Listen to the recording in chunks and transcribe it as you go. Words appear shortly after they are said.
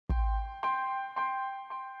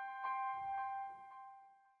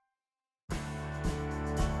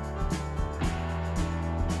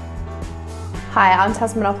Hi, I'm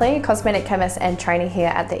Tas Monopoly, Cosmetic Chemist and trainer here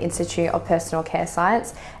at the Institute of Personal Care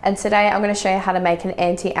Science, and today I'm going to show you how to make an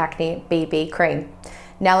anti-acne BB cream.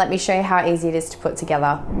 Now let me show you how easy it is to put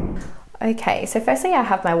together. Okay, so firstly I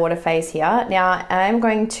have my water phase here. Now I am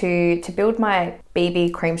going to build my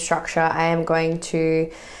BB cream structure, I am going to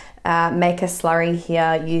make a slurry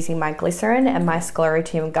here using my glycerin and my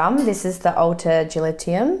sclerotium gum. This is the Ultra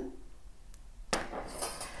Gelatinum.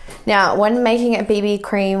 Now, when making a BB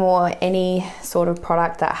cream or any sort of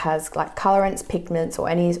product that has like colorants, pigments, or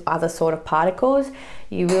any other sort of particles,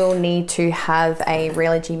 you will need to have a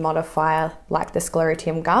rheology modifier like the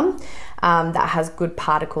sclerotium gum that has good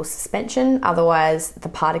particle suspension. Otherwise, the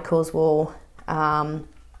particles will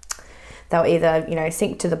they'll either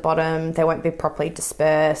sink to the bottom, they won't be properly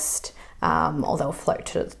dispersed, or they'll float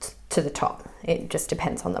to the top. It just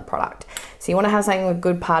depends on the product. So you want to have something with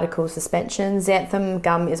good particle suspension. Xanthan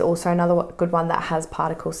gum is also another good one that has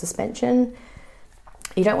particle suspension.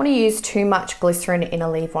 You don't want to use too much glycerin in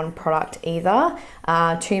a leave-on product either.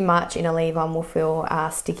 Too much in a leave-on will feel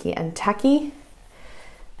sticky and tacky.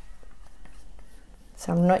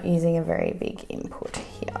 So I'm not using a very big input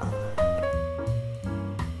here.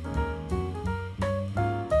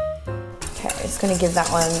 Okay, just going to give that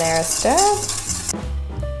one there a stir.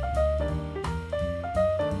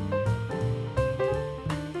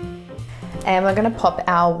 And we're going to pop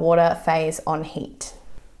our water phase on heat.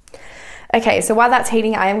 Okay, so while that's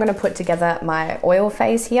heating, I am going to put together my oil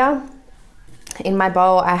phase here. In my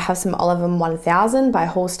bowl, I have some Olivum 1000 by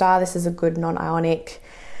Hallstar. This is a good non-ionic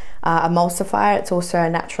emulsifier. It's also a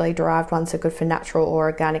naturally derived one, so good for natural or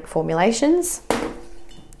organic formulations.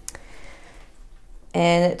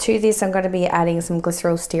 And to this, I'm going to be adding some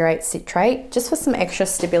glyceryl stearate citrate, just for some extra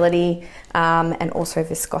stability and also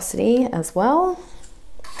viscosity as well.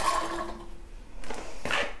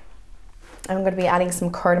 I'm going to be adding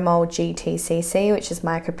some Codamol GTCC, which is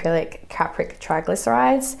micropyric capric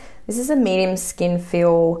triglycerides. This is a medium skin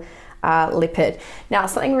feel lipid. Now,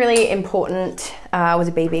 something really important with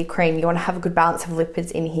a BB cream, you want to have a good balance of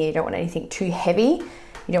lipids in here. You don't want anything too heavy.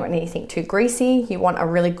 You don't want anything too greasy. You want a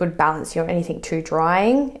really good balance. You don't want anything too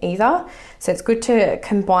drying either. So it's good to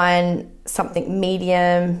combine something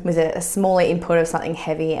medium with a smaller input of something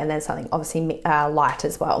heavy and then something obviously light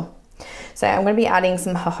as well. So I'm going to be adding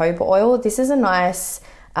some jojoba oil. This is a nice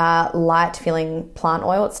light feeling plant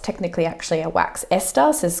oil. It's technically actually a wax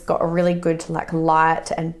ester, so it's got a really good like light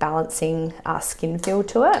and balancing skin feel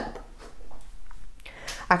to it.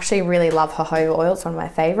 I actually really love jojoba oil. It's one of my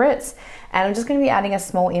favorites. And I'm just going to be adding a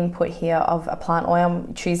small input here of a plant oil.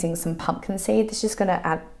 I'm choosing some pumpkin seed. This is just going to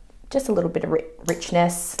add just a little bit of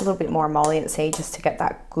richness, a little bit more emollient just to get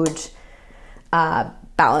that good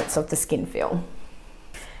balance of the skin feel.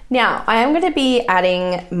 Now, I am going to be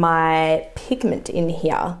adding my pigment in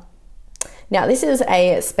here. Now, this is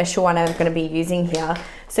a special one I'm going to be using here.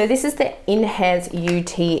 So this is the Enhance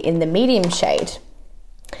UT in the medium shade.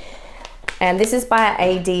 And this is by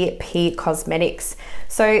ADP Cosmetics.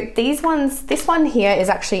 So this one here is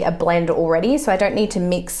actually a blend already, so I don't need to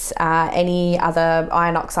mix any other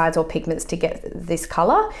iron oxides or pigments to get this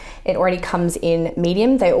color. It already comes in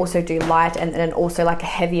medium. They also do light and then also like a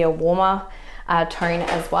heavier, warmer tone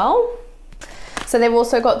as well. So they've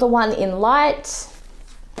also got the one in light.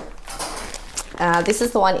 This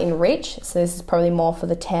is the one in rich. So this is probably more for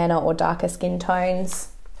the tanner or darker skin tones.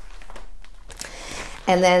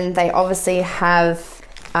 And then they obviously have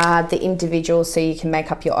the individuals, so you can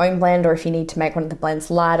make up your own blend, or if you need to make one of the blends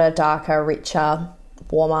lighter, darker, richer,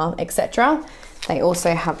 warmer, etc. They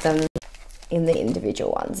also have them in the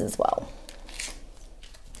individual ones as well.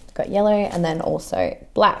 Got yellow and then also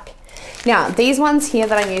black. Now, these ones here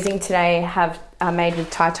that I'm using today are made with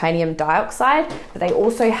titanium dioxide, but they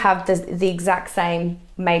also have the exact same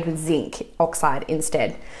made with zinc oxide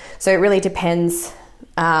instead. So it really depends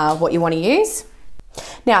what you want to use.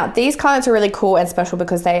 Now, these colors are really cool and special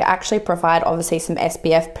because they actually provide obviously some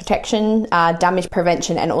SPF protection, damage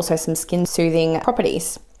prevention, and also some skin soothing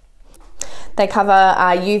properties. They cover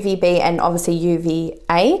UVB and obviously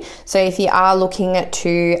UVA. So if you are looking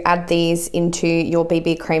to add these into your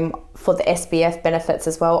BB cream for the SPF benefits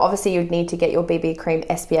as well, obviously you'd need to get your BB cream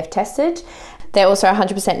SPF tested. They're also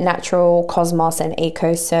 100% natural, Cosmos and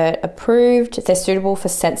EcoCert approved. They're suitable for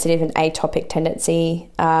sensitive and atopic tendency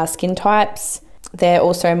skin types. They're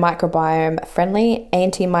also microbiome friendly,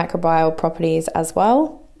 antimicrobial properties as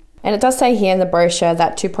well. And it does say here in the brochure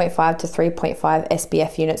that 2.5 to 3.5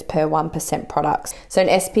 SPF units per 1% products. So an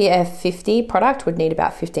SPF 50 product would need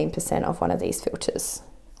about 15% of one of these filters.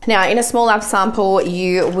 Now, in a small lab sample,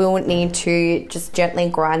 you will need to just gently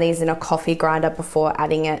grind these in a coffee grinder before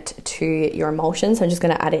adding it to your emulsion. So I'm just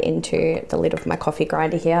going to add it into the lid of my coffee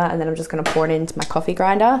grinder here, and then I'm just going to pour it into my coffee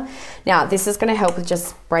grinder. Now, this is going to help with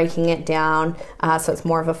just breaking it down so it's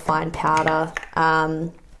more of a fine powder,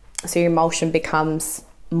 so your emulsion becomes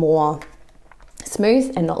more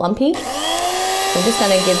smooth and not lumpy. So I'm just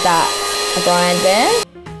going to give that a grind there.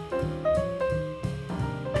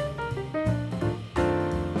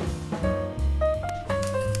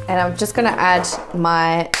 And I'm just going to add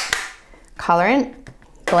my colorant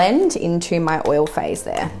blend into my oil phase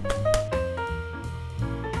there.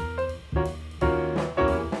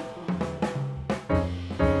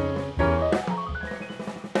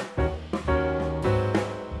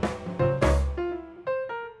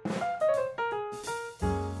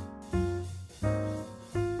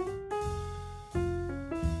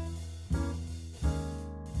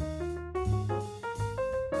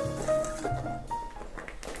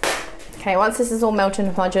 Okay, once this is all melted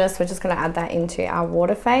and homogeneous, we're just going to add that into our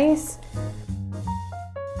water phase.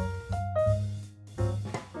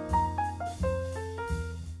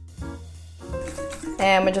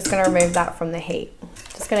 And we're just going to remove that from the heat.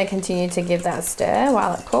 Just going to continue to give that a stir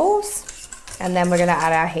while it cools. And then we're going to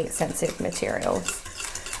add our heat sensitive materials.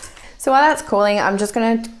 So while that's cooling, I'm just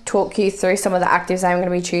going to talk you through some of the actives I'm going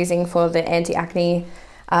to be choosing for the anti-acne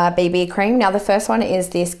BB cream. Now the first one is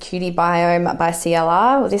this Cutie Biome by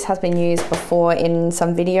CLR. This has been used before in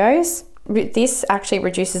some videos. This actually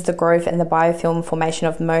reduces the growth and the biofilm formation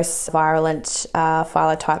of most virulent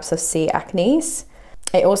phylotypes of C. acnes.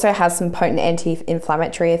 It also has some potent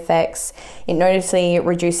anti-inflammatory effects. It noticeably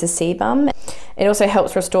reduces sebum. It also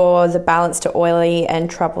helps restore the balance to oily and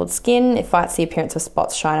troubled skin. It fights the appearance of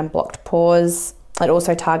spots, shine and blocked pores. It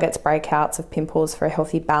also targets breakouts of pimples for a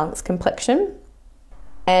healthy balanced complexion.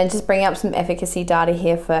 And just bring up some efficacy data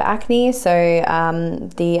here for acne. So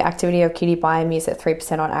the activity of Cutie Biome used at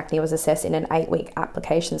 3% on acne was assessed in an 8-week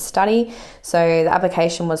application study. So the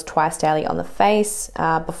application was twice daily on the face,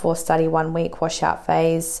 before study 1 week washout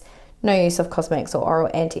phase, no use of cosmetics or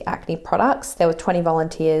oral anti-acne products. There were 20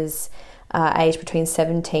 volunteers aged between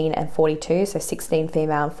 17 and 42, so 16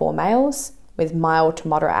 female and 4 males with mild to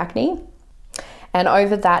moderate acne. And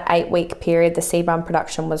over that 8-week period, the sebum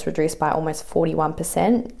production was reduced by almost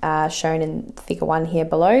 41%, shown in figure 1 here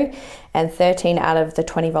below. And 13 out of the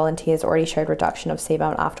 20 volunteers already showed reduction of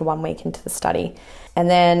sebum after 1 week into the study. And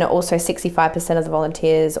then also 65% of the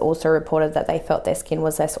volunteers also reported that they felt their skin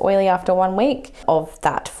was less oily after 1 week of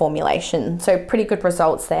that formulation. So pretty good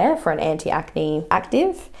results there for an anti-acne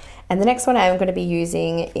active. And the next one I'm going to be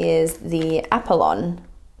using is the Apollon.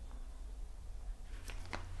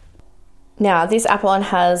 Now, this Apollon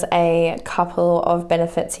has a couple of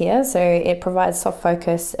benefits here. So it provides soft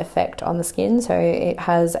focus effect on the skin. So it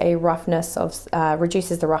has a roughness of,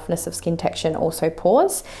 reduces the roughness of skin texture and also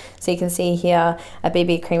pores. So you can see here, a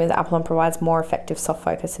BB cream with Apollon provides more effective soft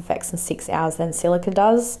focus effects in 6 hours than silica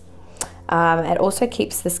does. It also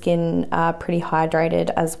keeps the skin pretty hydrated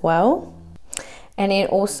as well. And it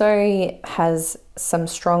also has some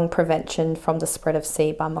strong prevention from the spread of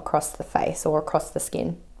sebum across the face or across the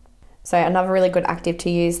skin. So another really good active to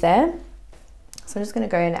use there. So I'm just going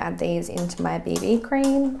to go and add these into my BB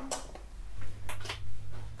cream.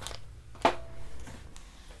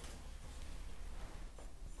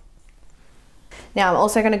 Now I'm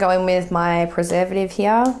also going to go in with my preservative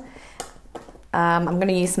here. I'm going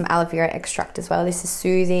to use some aloe vera extract as well. This is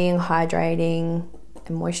soothing, hydrating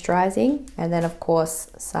and moisturizing. And then of course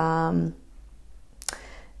some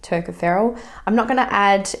tocopherol. I'm not going to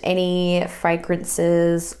add any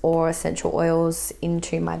fragrances or essential oils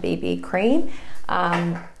into my BB cream.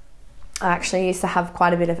 I actually used to have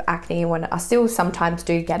quite a bit of acne when I still sometimes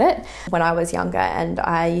do get it when I was younger, and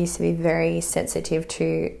I used to be very sensitive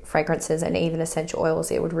to fragrances and even essential oils.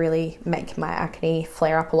 It would really make my acne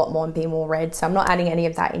flare up a lot more and be more red. So I'm not adding any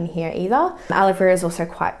of that in here either. Aloe vera is also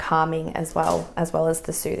quite calming as well as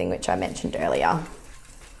the soothing, which I mentioned earlier.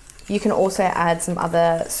 You can also add some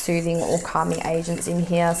other soothing or calming agents in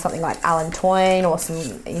here, something like allantoin or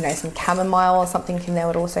some chamomile or something that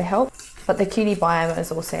would also help. But the Cutie Biome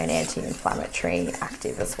is also an anti-inflammatory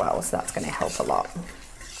active as well, so that's going to help a lot.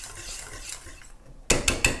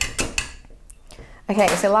 Okay,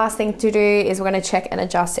 so last thing to do is we're going to check and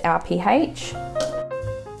adjust our pH.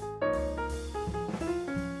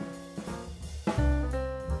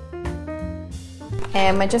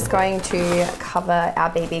 And we're just going to cover our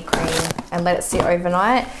BB cream and let it sit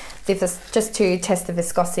overnight. This is just to test the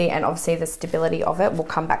viscosity and obviously the stability of it. We'll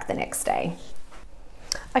come back the next day.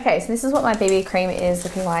 Okay, so this is what my BB cream is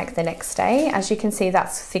looking like the next day. As you can see,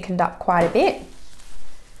 that's thickened up quite a bit.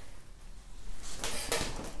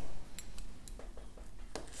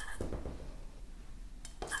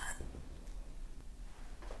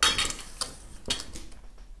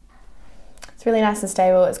 It's really nice and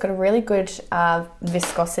stable. It's got a really good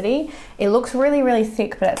viscosity. It looks really, really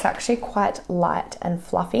thick, but it's actually quite light and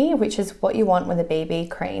fluffy, which is what you want with a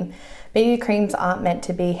BB cream. BB creams aren't meant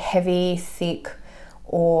to be heavy, thick,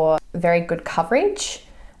 or very good coverage.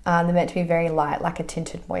 They're meant to be very light, like a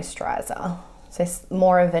tinted moisturizer. So it's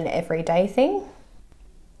more of an everyday thing.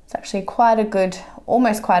 It's actually quite a good,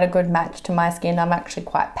 almost quite a good match to my skin. I'm actually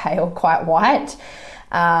quite pale, quite white,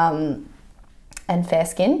 and fair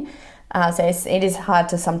skin. So it is hard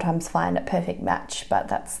to sometimes find a perfect match, but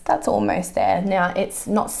that's almost there. Now, it's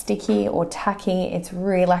not sticky or tacky. It's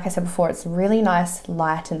really, like I said before, it's really nice,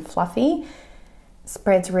 light and fluffy.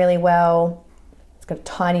 Spreads really well. It's got a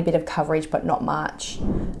tiny bit of coverage, but not much.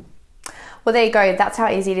 Well, there you go. That's how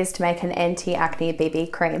easy it is to make an anti-acne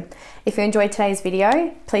BB cream. If you enjoyed today's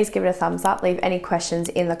video, please give it a thumbs up. Leave any questions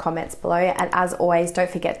in the comments below. And as always, don't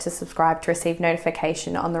forget to subscribe to receive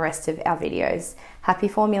notification on the rest of our videos. Happy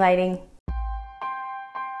formulating.